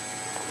 Why?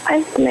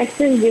 I've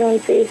messaged you on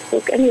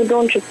Facebook and you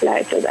don't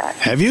reply to that.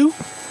 Have you?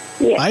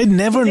 Yes. I'd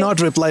never not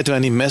reply to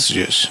any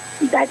messages.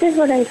 That is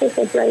what I'm so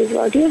surprised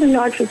about. You have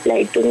not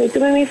replied to me.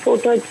 तुम्हें मेरी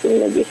photo अच्छी नहीं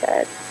लगी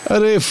शायद.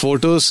 अरे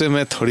photos से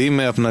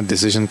मैं अपना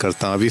डिसीजन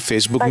करता हूँ. अभी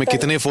फेसबुक में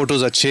कितने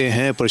फोटोज अच्छे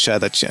हैं पर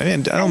शायद अच्छे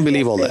हैं. I don't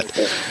believe all that.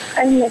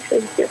 I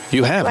messaged you.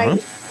 You have, huh?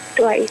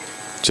 Twice.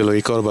 चलो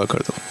एक और बार कर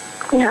दो.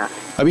 हाँ.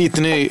 अभी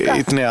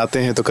इतने आते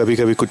हैं तो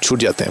कभी कुछ छूट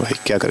जाते हैं भाई.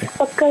 क्या करें?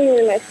 पक्का you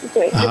will message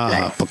me.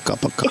 हाँ, पक्का.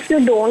 If you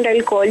don't,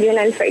 I'll call you and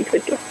I'll fight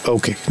with you.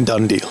 Okay,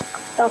 done deal.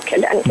 Okay,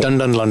 done.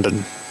 Done,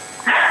 London.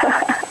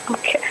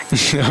 Okay.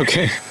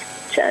 Okay.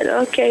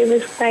 Chalo, okay, it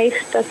was nice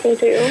talking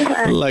to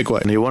you.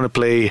 Likewise. You want to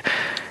play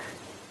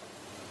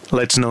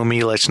Let's Know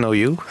Me, Let's Know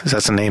You?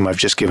 That's the name I've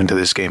just given to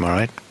this game, all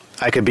right?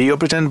 I could be your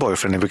pretend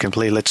boyfriend and we can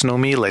play Let's Know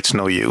Me, Let's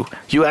Know You.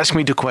 You ask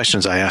me 2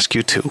 questions, I ask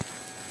you 2.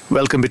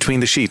 Welcome Between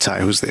the Sheets. Hi,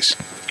 who's this?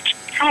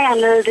 Hi,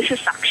 Anil. This is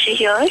Sakshi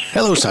here.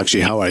 Hello,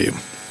 Sakshi. How are you?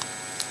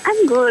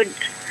 I'm good.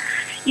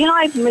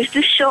 I've missed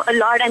this show a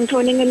lot. I'm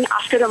tuning in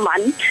after a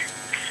month.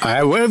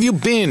 Where have you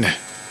been?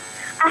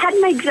 I had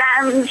my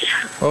exams.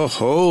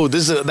 Oh,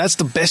 that's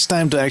the best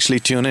time to actually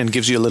tune in. It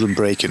gives you a little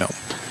break,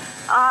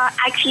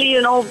 Actually,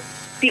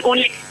 the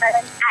only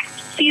time I'm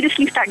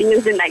seriously studying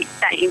is the night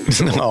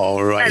time.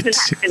 All right.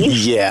 Doesn't happen.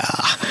 Yeah.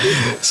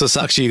 So,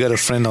 Sakshi, you got a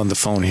friend on the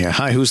phone here.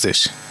 Hi, who's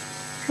this?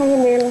 Hi,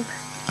 Neil.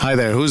 Hi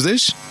there. Who's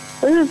this?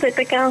 This is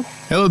Deepika.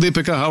 Hello,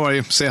 Deepika. How are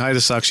you? Say hi to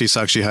Sakshi.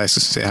 Sakshi, hi.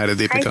 Say hi to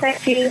Deepika. Hi,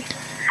 Sakshi.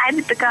 Hi,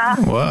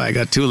 Deepika. Well, I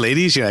got 2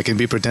 ladies here. I can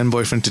be pretend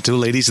boyfriend to 2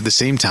 ladies at the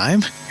same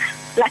time.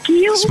 Lucky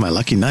you. It's my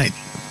lucky night.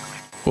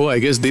 Oh, I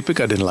guess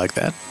Deepika didn't like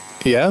that.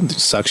 Yeah,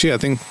 Sakshi, I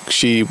think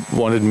she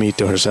wanted me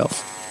to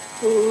herself.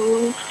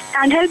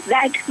 Can't help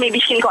that. Maybe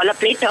she'll call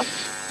up later.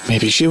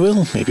 Maybe she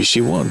will. Maybe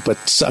she won't. But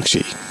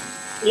Sakshi.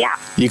 Yeah.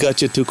 You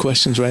got your 2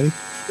 questions ready?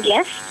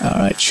 Yes. All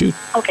right, shoot.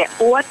 Okay.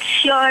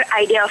 What's your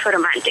idea of a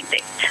romantic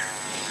date?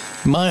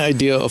 My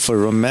idea of a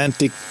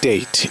romantic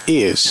date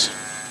is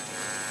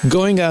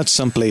going out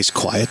someplace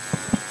quiet.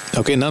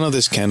 Okay, none of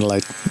this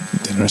candlelight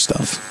dinner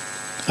stuff.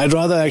 I'd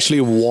rather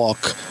actually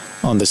walk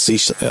on the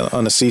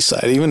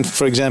seaside. Even,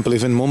 for example,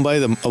 if in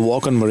Mumbai, a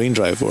walk on Marine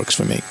Drive works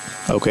for me.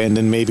 Okay, and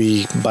then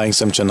maybe buying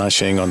some chana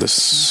shing on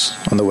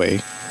the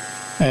way,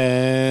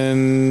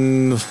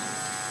 and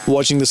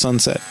watching the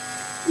sunset.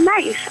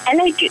 Nice. I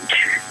like it.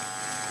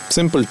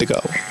 Simple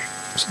tikao.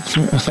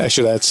 I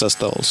should add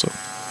sasta also.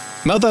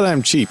 Not that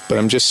I'm cheap, but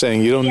I'm just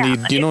saying you don't need.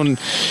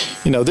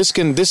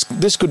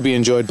 This could be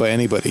enjoyed by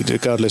anybody,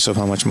 regardless of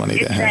how much money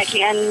they have.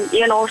 Exactly,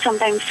 and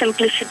sometimes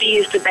simplicity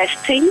is the best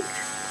thing.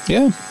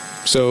 Yeah.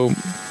 So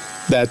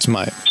that's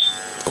my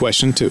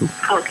question 2.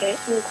 Okay,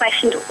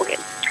 question 2. Okay,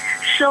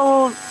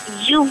 so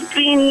you've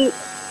been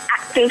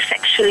active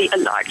sexually a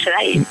lot,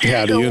 right?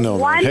 How do you know,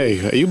 man? Hey,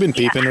 have you been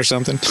peeping or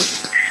something?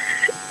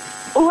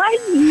 Why?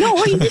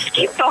 No, you just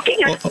keep talking.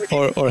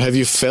 or have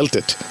you felt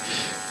it?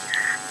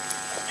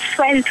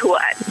 Felt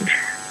what?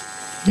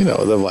 You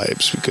know, the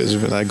vibes. Because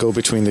when I go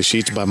between the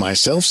sheets by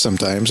myself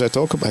sometimes, I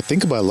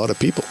think about a lot of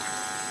people.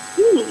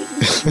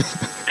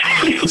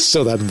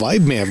 So that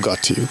vibe may have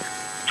got to you.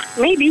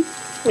 Maybe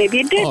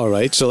it did. All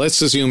right, so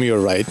let's assume you're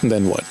right, and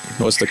then what?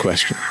 What's the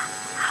question?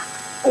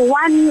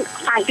 One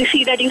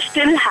fantasy that you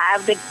still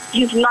have that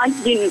you've not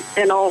been,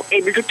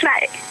 able to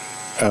try.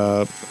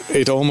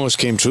 It almost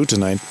came true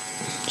tonight.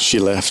 She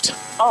left.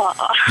 Oh.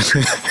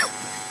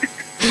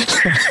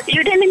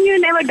 You telling you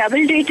never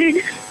double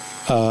dated?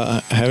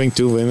 Having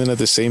 2 women at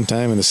the same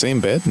time in the same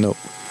bed? No.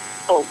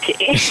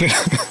 Okay.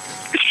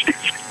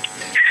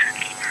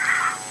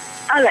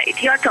 All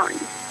right, your turn.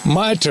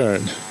 My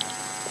turn.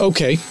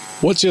 Okay.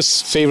 What's your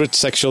favorite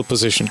sexual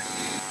position?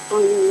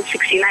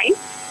 69.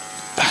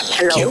 I like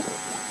Hello. you.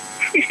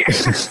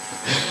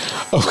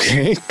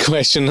 Okay.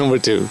 Question number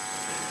 2.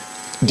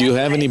 Do you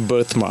have any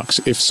birthmarks?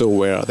 If so,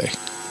 where are they?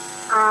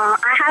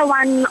 I have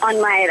one on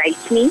my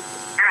right knee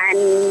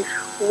and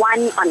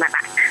one on my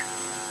back.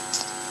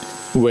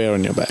 Where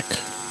on your back?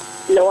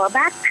 Lower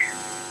back.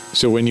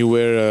 So when you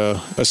wear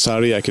a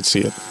sari, I could see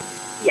it.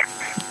 Yeah.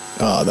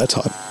 Oh, that's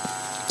hot.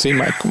 See,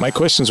 my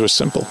questions were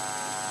simple.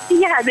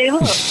 Yeah, they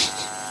were.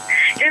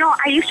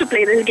 I used to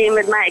play this game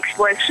with my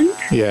ex-boyfriend.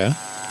 Yeah.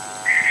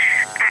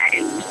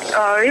 And,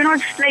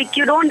 it's like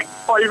you don't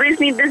always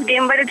need this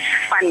game, but it's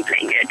fun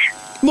playing it.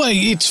 Well,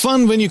 it's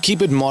fun when you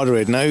keep it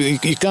moderate. Now,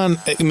 you can't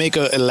make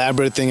an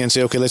elaborate thing and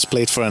say, okay, let's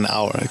play it for an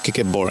hour. It could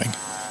get boring.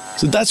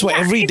 So that's why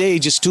every day,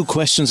 just 2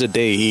 questions a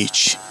day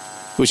each,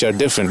 which are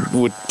different,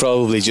 would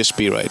probably just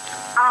be right.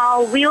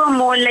 We were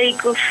more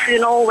like,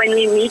 when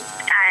we meet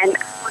and I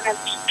want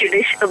to be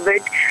kiddish a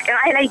bit,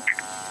 I like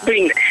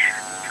doing this.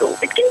 So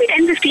it can be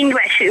 10, 15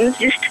 questions,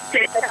 just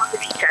play around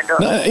with each other.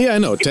 Yeah, I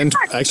know. 10,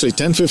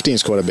 15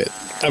 is quite a bit.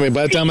 I mean,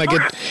 by the time I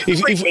get...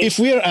 If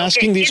we are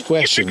asking these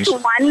questions... If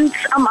it's once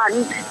a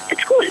month,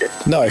 it's cool.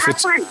 No,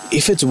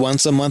 if it's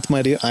once a month,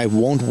 my dear, I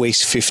won't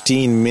waste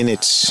 15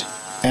 minutes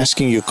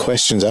asking you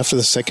questions. After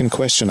the second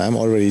question, I'm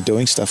already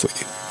doing stuff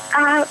with you.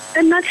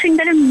 I'm not saying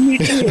that I'm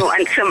meeting you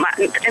once a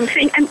month. I'm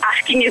saying I'm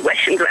asking you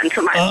questions once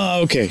a month.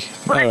 Oh, okay.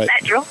 All right.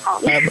 That's wrong.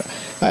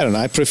 I don't know.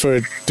 I prefer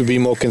it to be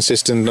more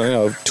consistent,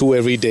 2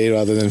 every day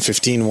rather than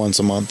 15 once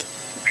a month.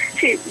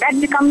 See, that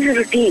becomes a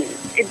routine.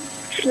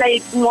 It's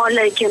like more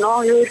like, you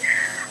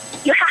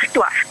have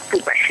to ask 2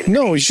 questions.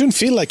 No, you shouldn't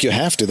feel like you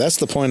have to. That's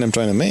the point I'm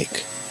trying to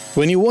make.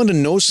 When you want to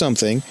know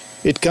something,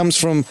 it comes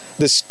from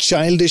this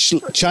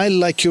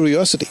childlike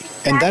curiosity.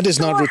 And that is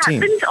not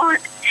routine.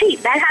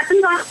 That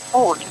happens on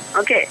own.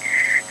 Okay.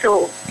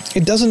 So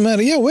it doesn't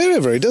matter. Yeah,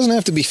 wherever. It doesn't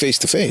have to be face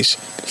to face.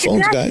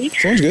 Phone's good. And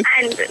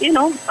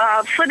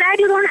for that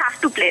you don't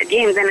have to play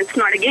games, and it's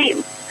not a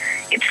game.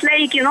 It's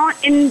like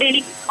in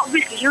daily.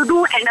 Obviously, you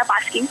do end up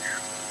asking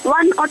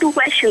 1 or 2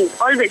 questions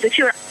always. If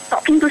you're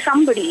talking to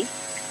somebody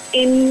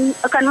in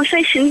a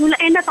conversation, you'll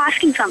end up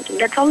asking something.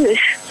 That's always.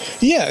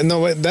 Yeah,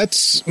 no,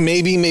 that's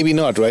maybe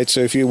not, right?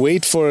 So if you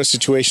wait for a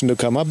situation to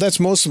come up, that's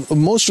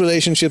most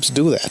relationships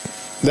do that.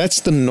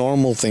 That's the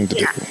normal thing to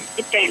do.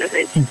 It kind of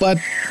is. But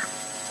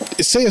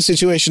say a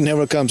situation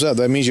never comes up,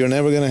 that means you're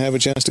never going to have a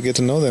chance to get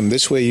to know them.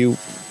 This way you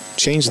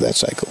change that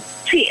cycle.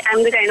 See,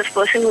 I'm the kind of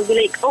person who'll be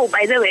like, oh,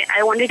 by the way,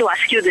 I wanted to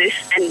ask you this,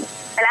 and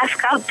I'll ask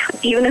up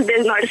even if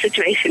there's not a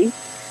situation.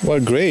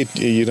 Well, great.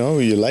 You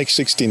like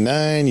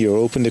 69, you're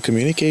open to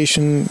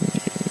communication.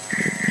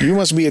 You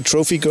must be a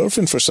trophy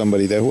girlfriend for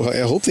somebody there.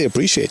 I hope they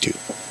appreciate you.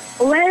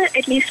 Well,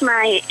 at least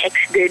my ex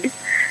did.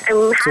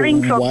 I'm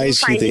having trouble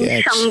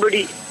finding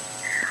somebody.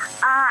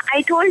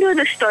 I told you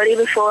the story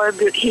before.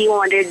 He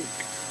wanted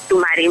to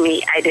marry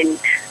me. I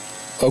didn't.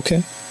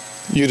 Okay.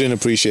 You didn't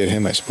appreciate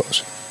him, I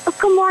suppose. Oh,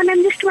 come on.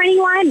 I'm just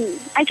 21.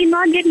 I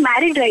cannot get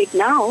married right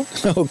now.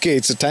 Okay,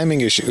 it's a timing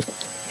issue.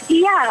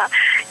 Yeah.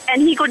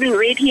 And he couldn't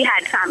wait. He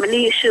had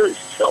family issues,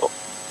 so...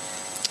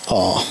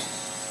 Oh,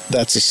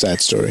 that's a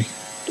sad story.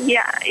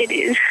 Yeah, it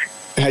is.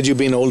 Had you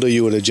been older,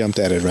 you would have jumped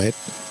at it, right?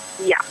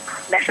 Yeah,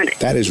 definitely.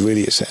 That is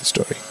really a sad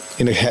story.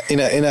 In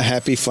a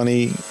happy,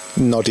 funny,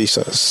 naughty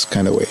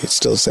kind of way. It's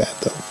still sad,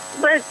 though.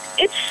 But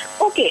it's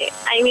okay.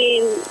 I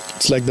mean...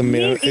 It's like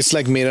It's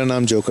like Mera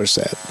Naam Joker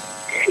sad.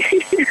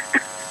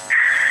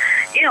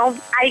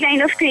 I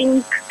kind of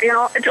think,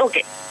 it's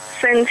okay.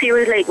 Since he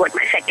was like,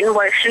 my second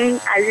version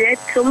as yet.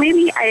 So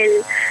maybe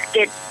I'll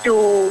get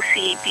to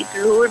see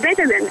people who are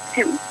better than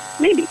him.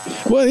 Maybe.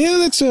 Well, yeah,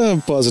 that's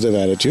a positive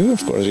attitude,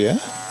 of course, yeah.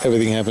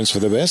 Everything happens for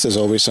the best. There's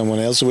always someone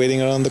else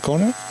waiting around the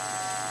corner.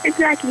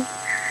 Exactly.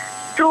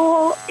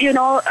 So,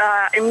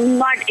 I'm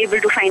not able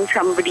to find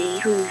somebody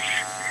who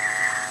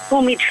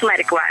meets my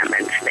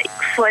requirements. Like,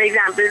 for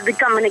example, the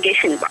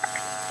communication part.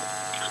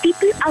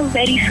 People are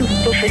very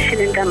superficial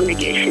in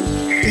communication.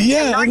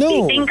 Yeah, I'm I not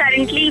know. dating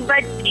currently,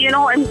 but,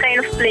 I'm kind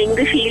of playing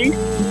the field.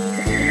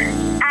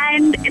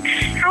 And it's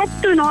sad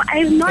to know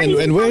I've not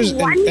even found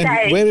one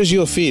guy. And where is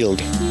your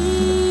field?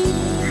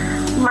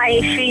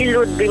 My field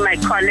would be my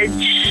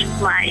college,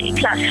 my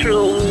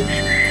classrooms,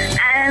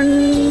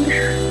 and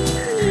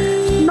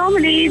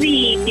normally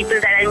the people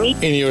that I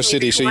meet In your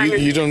city, so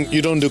you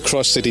don't do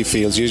cross-city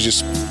fields. You're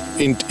just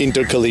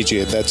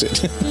intercollegiate. That's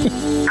it.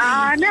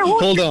 No.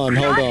 Hold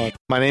on.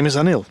 My name is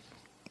Anil.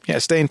 Yeah,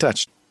 stay in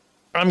touch.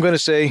 I'm going to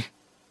say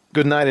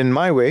good night in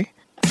my way.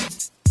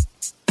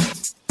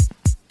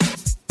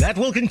 That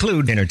will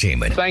conclude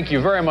entertainment. Thank you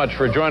very much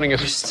for joining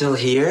us. You're still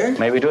here?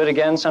 Maybe do it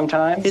again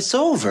sometime. It's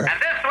over. And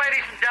this,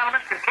 ladies and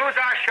gentlemen, concludes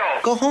our show.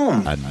 Go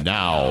home. And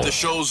now, the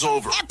show's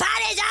over. The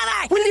party's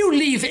over! Will you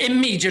leave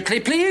immediately,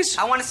 please?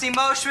 I want to see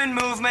motion,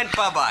 movement,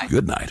 bye-bye.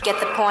 Good night. Get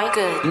the point?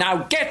 Good.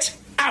 Now get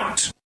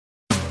out!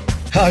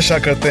 आशा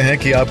करते हैं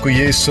कि आपको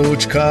ये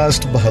सोच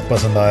cast बहुत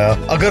पसंद आया।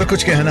 अगर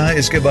कुछ कहना है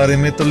इसके बारे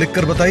में तो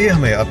लिखकर बताइए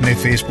हमें अपने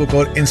फेसबुक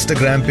और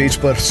इंस्टाग्राम पेज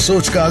पर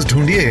सोच कास्ट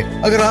ढूंढिए।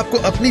 अगर आपको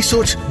अपनी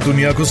सोच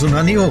दुनिया को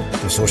सुनानी हो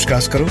तो सोच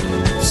कास्ट करो।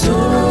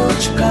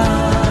 सोच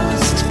कास्ट।